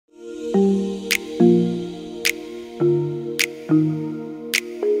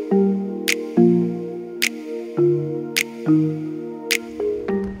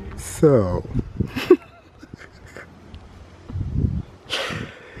Yo.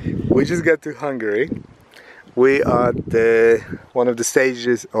 We just got to Hungary. We are at one of the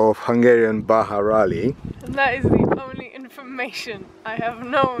stages of Hungarian Baja rally. And that is the only information I have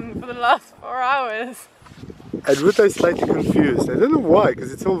known for the last 4 hours. And Ruta is slightly confused. I don't know why,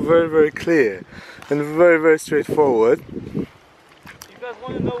 because it's all very clear and very straightforward. You guys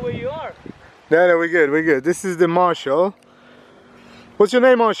want to know where you are? No, we're good. This is the marshal. What's your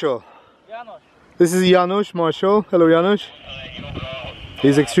name, Marshal? Janos. This is Janos, Marshal. Hello, Janos.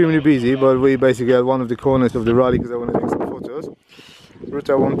 He's extremely busy, but we basically at one of the corners of the rally because I want to take some photos.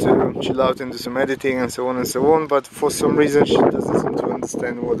 Ruta wants to chill out and do some editing and so on, but for some reason she doesn't seem to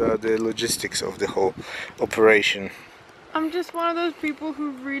understand what are the logistics of the whole operation. I'm just one of those people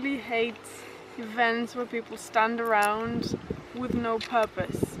who really hates events where people stand around with no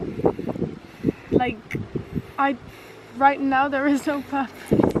purpose. Like, right now there is no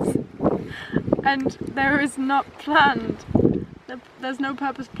purpose, and there is not planned. There's no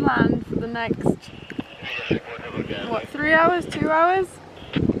purpose planned for the next, what, 3 hours, 2 hours?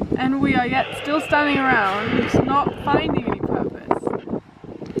 And we are yet still standing around, not finding any purpose,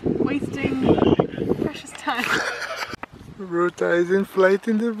 wasting precious time. Ruta is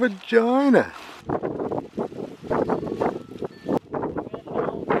inflating the vagina.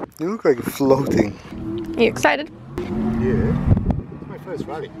 You look like you're floating. Are you excited? Yeah. It's my first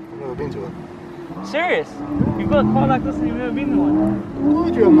rally. I've never been to one. Serious? You've got a car like this and you've never been to one? I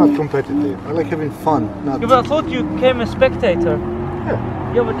told you I'm not competitive. I like having fun. Yeah, but I thought you came a spectator. Yeah.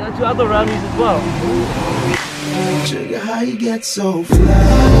 Yeah, but to other rallies as well. Sugar, how you get so fly?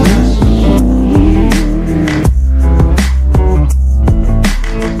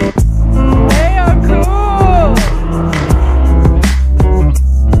 They are cool!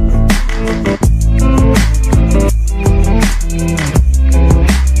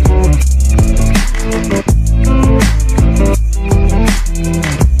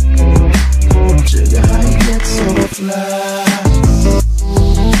 Sugar, how you get so fly?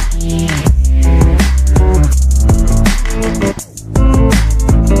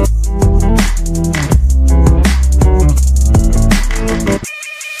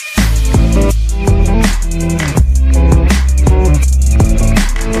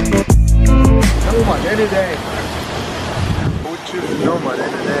 Nomad any day. Who choose Nomad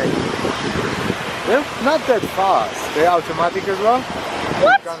any day? They're not that fast. They're automatic as well.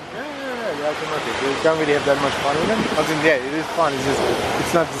 What? Yeah, they're automatic. You can't really have that much fun with them. I mean, yeah, it is fun. It's just,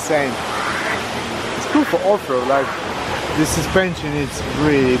 it's not the same. It's cool for off-road. Like, the suspension is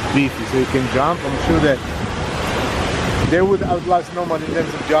really beefy, so you can jump. I'm sure that they would outlast Nomad in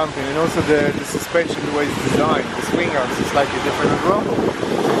terms of jumping, and also the suspension, the way it's designed, the swing arms is slightly different as well.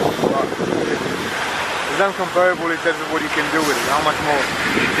 It's uncomparable in terms of what you can do with it, how much more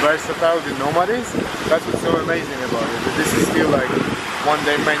versatile the Nomad is. That's what's so amazing about it, that this is still like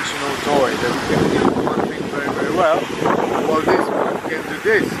one-dimensional toy that we can do one thing very well, while this one can do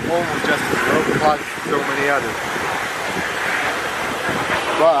this almost just as well, plus so many others.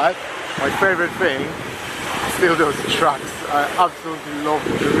 But my favorite thing is still those trucks. I absolutely love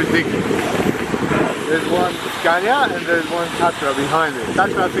them, they're ridiculous. There's one Scania and there's one Tatra behind it.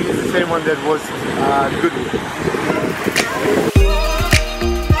 Tatra I think is the same one that was Goodwood.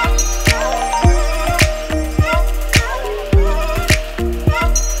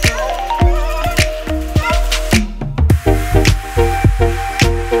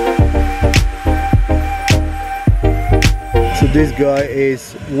 So this guy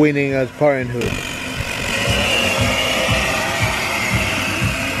is winning at parenthood.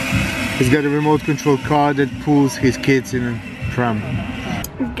 He's got a remote control car that pulls his kids in a pram.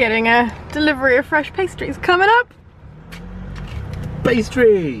 Getting a delivery of fresh pastries coming up.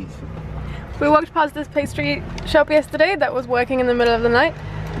 Pastries! We walked past this pastry shop yesterday that was working in the middle of the night.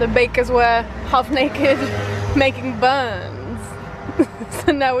 The bakers were half naked making buns.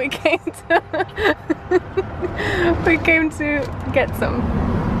 So now we came to get some.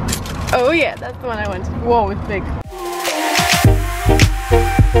 Oh yeah, that's the one I wanted. Whoa, it's big.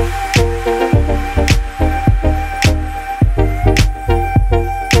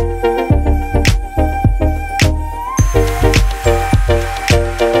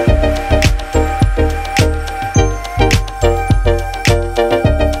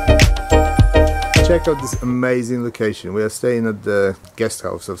 Check out this amazing location. We are staying at the guest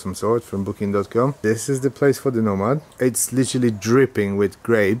house of some sort from booking.com. This is the place for the Nomad. It's literally dripping with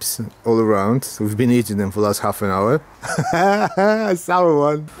grapes all around. So we've been eating them for the last half an hour. A sour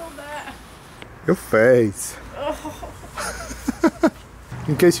one. Your face.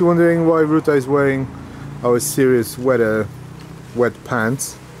 In case you're wondering why Ruta is wearing our serious wet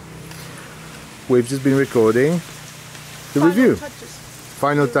pants, we've just been recording the review.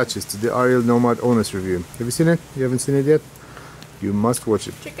 Final touches to the ARIEL Nomad Owner's review. Have you seen it? You haven't seen it yet? You must watch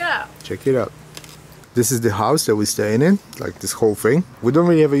it. Check it out. Check it out. This is the house that we're staying in, like this whole thing. We don't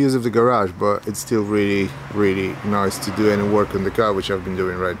really have a use of the garage, but it's still really nice to do any work on the car, which I've been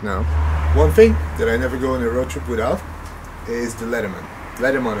doing right now. One thing that I never go on a road trip without is the Leatherman.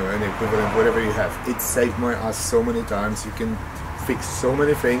 Leatherman or any equivalent, whatever you have. It saved my ass so many times. You can fix so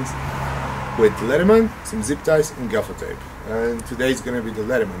many things with Leatherman, some zip ties and gaffer tape. And today is gonna be the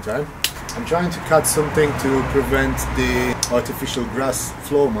Leatherman time. I'm trying to cut something to prevent the artificial grass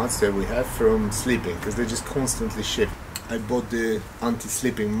floor mats that we have from slipping, because they just constantly shift. I bought the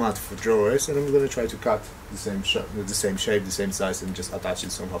anti-slipping mat for drawers, and I'm gonna try to cut the same shape, the same size, and just attach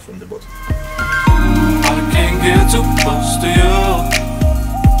it somehow from the bottom. I can't get too close to you.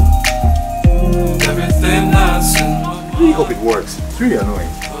 Everything that's in my I really hope it works. It's really annoying.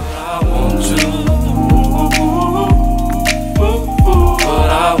 I want you. But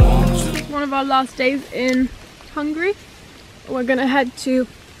I want you. One of our last days in Hungary. We're gonna head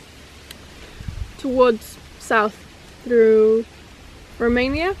towards south through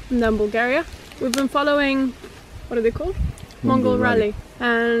Romania and then Bulgaria. We've been following, what are they called? Mongol Rally.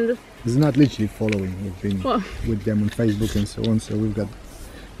 And it's not literally following. We've been with them on Facebook and so on, so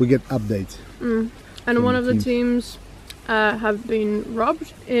we get updates. And one of the teams have been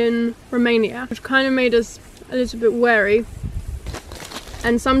robbed in Romania, which kind of made us a little bit wary.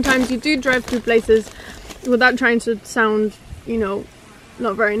 And sometimes you do drive through places without trying to sound, you know,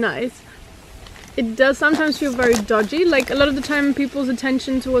 not very nice. It does sometimes feel very dodgy. Like a lot of the time people's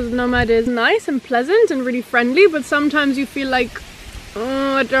attention towards Nomad is nice and pleasant and really friendly, but sometimes you feel like,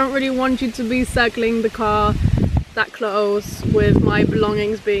 oh, I don't really want you to be circling the car that close with my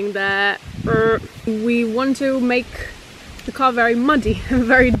belongings being there. We want to make the car very muddy and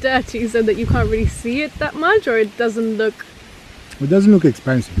very dirty so that you can't really see it that much, or it doesn't look... It doesn't look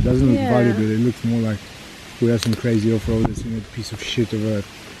expensive, it doesn't look valuable, it looks more like we are some crazy off-roaders in a piece of shit of a...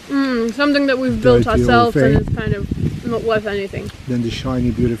 something that we've built ourselves and it's kind of not worth anything. Then the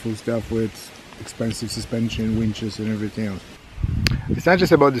shiny, beautiful stuff with expensive suspension, winches and everything else. It's not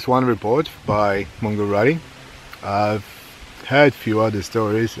just about this one report by Mongol Rally. I've heard a few other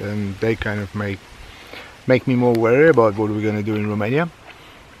stories and they kind of make me more wary about what we're going to do in Romania.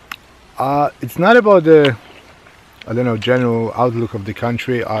 It's not about the, I don't know, general outlook of the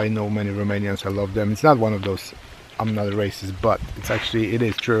country. I know many Romanians, I love them. It's not one of those, I'm not a racist, but it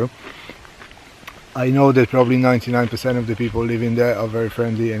is true. I know that probably 99% of the people living there are very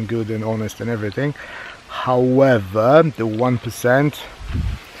friendly and good and honest and everything. However, the 1%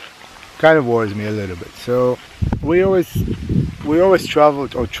 kind of worries me a little bit. So we always travel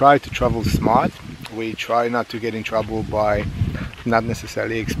or try to travel smart. We try not to get in trouble by not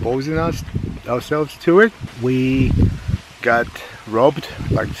necessarily exposing ourselves to it. We got robbed,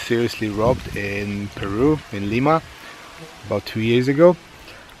 like seriously robbed, in Peru, in Lima, about 2 years ago.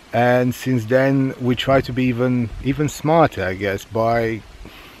 And since then we try to be even smarter, I guess, by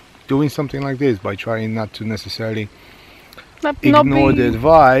doing something like this, by trying not to necessarily ignore the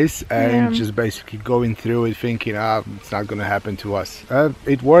advice and just basically going through it thinking, it's not going to happen to us.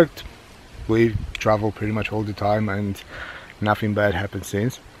 It worked. We travel pretty much all the time and nothing bad happened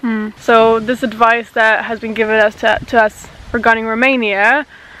since. So this advice that has been given to us regarding Romania,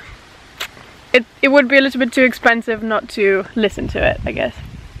 it would be a little bit too expensive not to listen to it, I guess.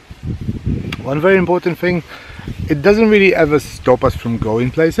 One very important thing, it doesn't really ever stop us from going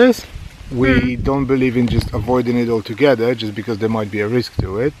places. We don't believe in just avoiding it altogether just because there might be a risk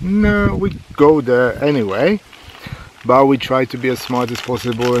to it. No, we go there anyway, but we try to be as smart as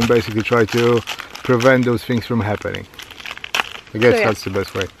possible and basically try to prevent those things from happening. I guess that's the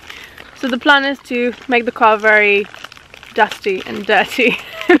best way. So the plan is to make the car very dusty and dirty.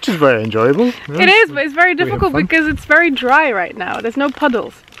 Which is very enjoyable. It is, but it's very difficult because it's very dry right now. There's no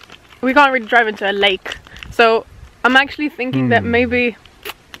puddles. We can't really drive into a lake. So I'm actually thinking that maybe...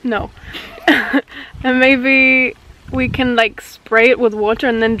 No. And maybe we can like spray it with water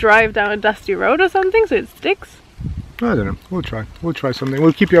and then drive down a dusty road or something so it sticks. I don't know. We'll try something.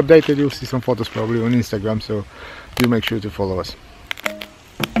 We'll keep you updated. You'll see some photos probably on Instagram, so do make sure to follow us.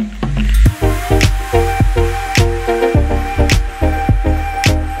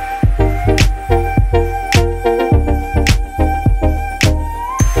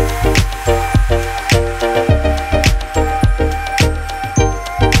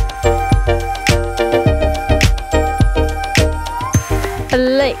 A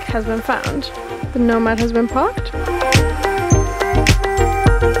lake has been found. The Nomad has been parked.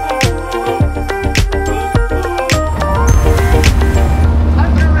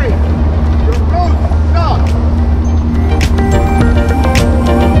 Hungary! You're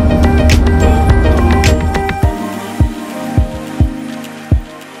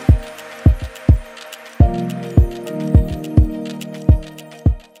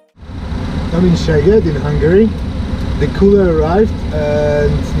I'm in Sheged in Hungary. The cooler arrived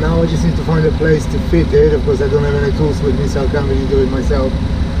and now I just need to find a place to fit it. Of course I don't have any tools with me, so I can't really do it myself.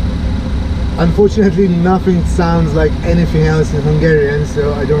 Unfortunately nothing sounds like anything else in Hungarian,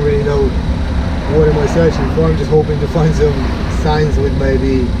 so I don't really know what am I searching for. I'm just hoping to find some signs with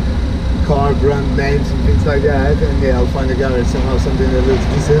maybe car brand names and things like that, and yeah, I'll find a garage somehow, something that looks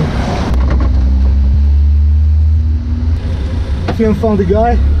decent. I think I found a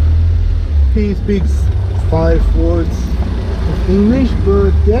guy. He speaks 5 words of English,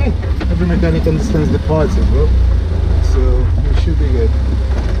 but yeah, every mechanic understands the parts as well, so it should be good.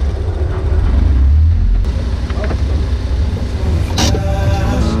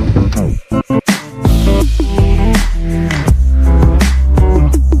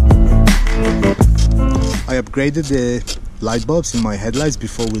 I upgraded the light bulbs in my headlights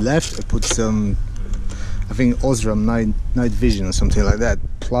before we left. I put some, I think Osram night vision or something like that,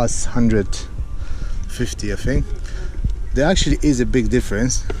 plus 150 I think. There actually is a big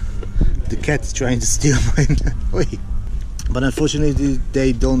difference. The cat is trying to steal mine. But unfortunately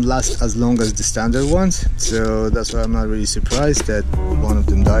they don't last as long as the standard ones, so that's why I'm not really surprised that one of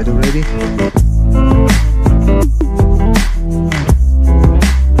them died already.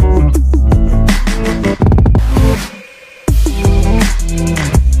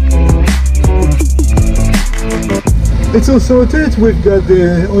 It's all sorted. We've got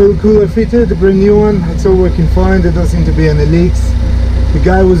the oil cooler fitted, the brand new one. It's all working fine. There doesn't seem to be any leaks. The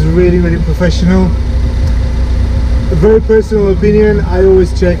guy was really professional. A very personal opinion, I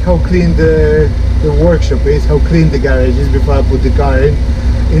always check how clean the workshop is, how clean the garage is before I put the car in.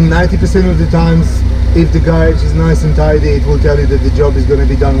 In 90% of the times, if the garage is nice and tidy, it will tell you that the job is going to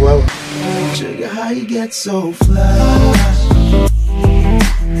be done well. Sugar, how you get so fly?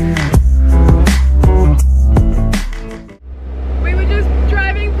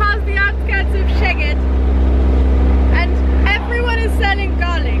 Selling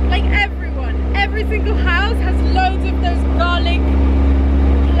garlic, like everyone. Every single house has loads of those garlic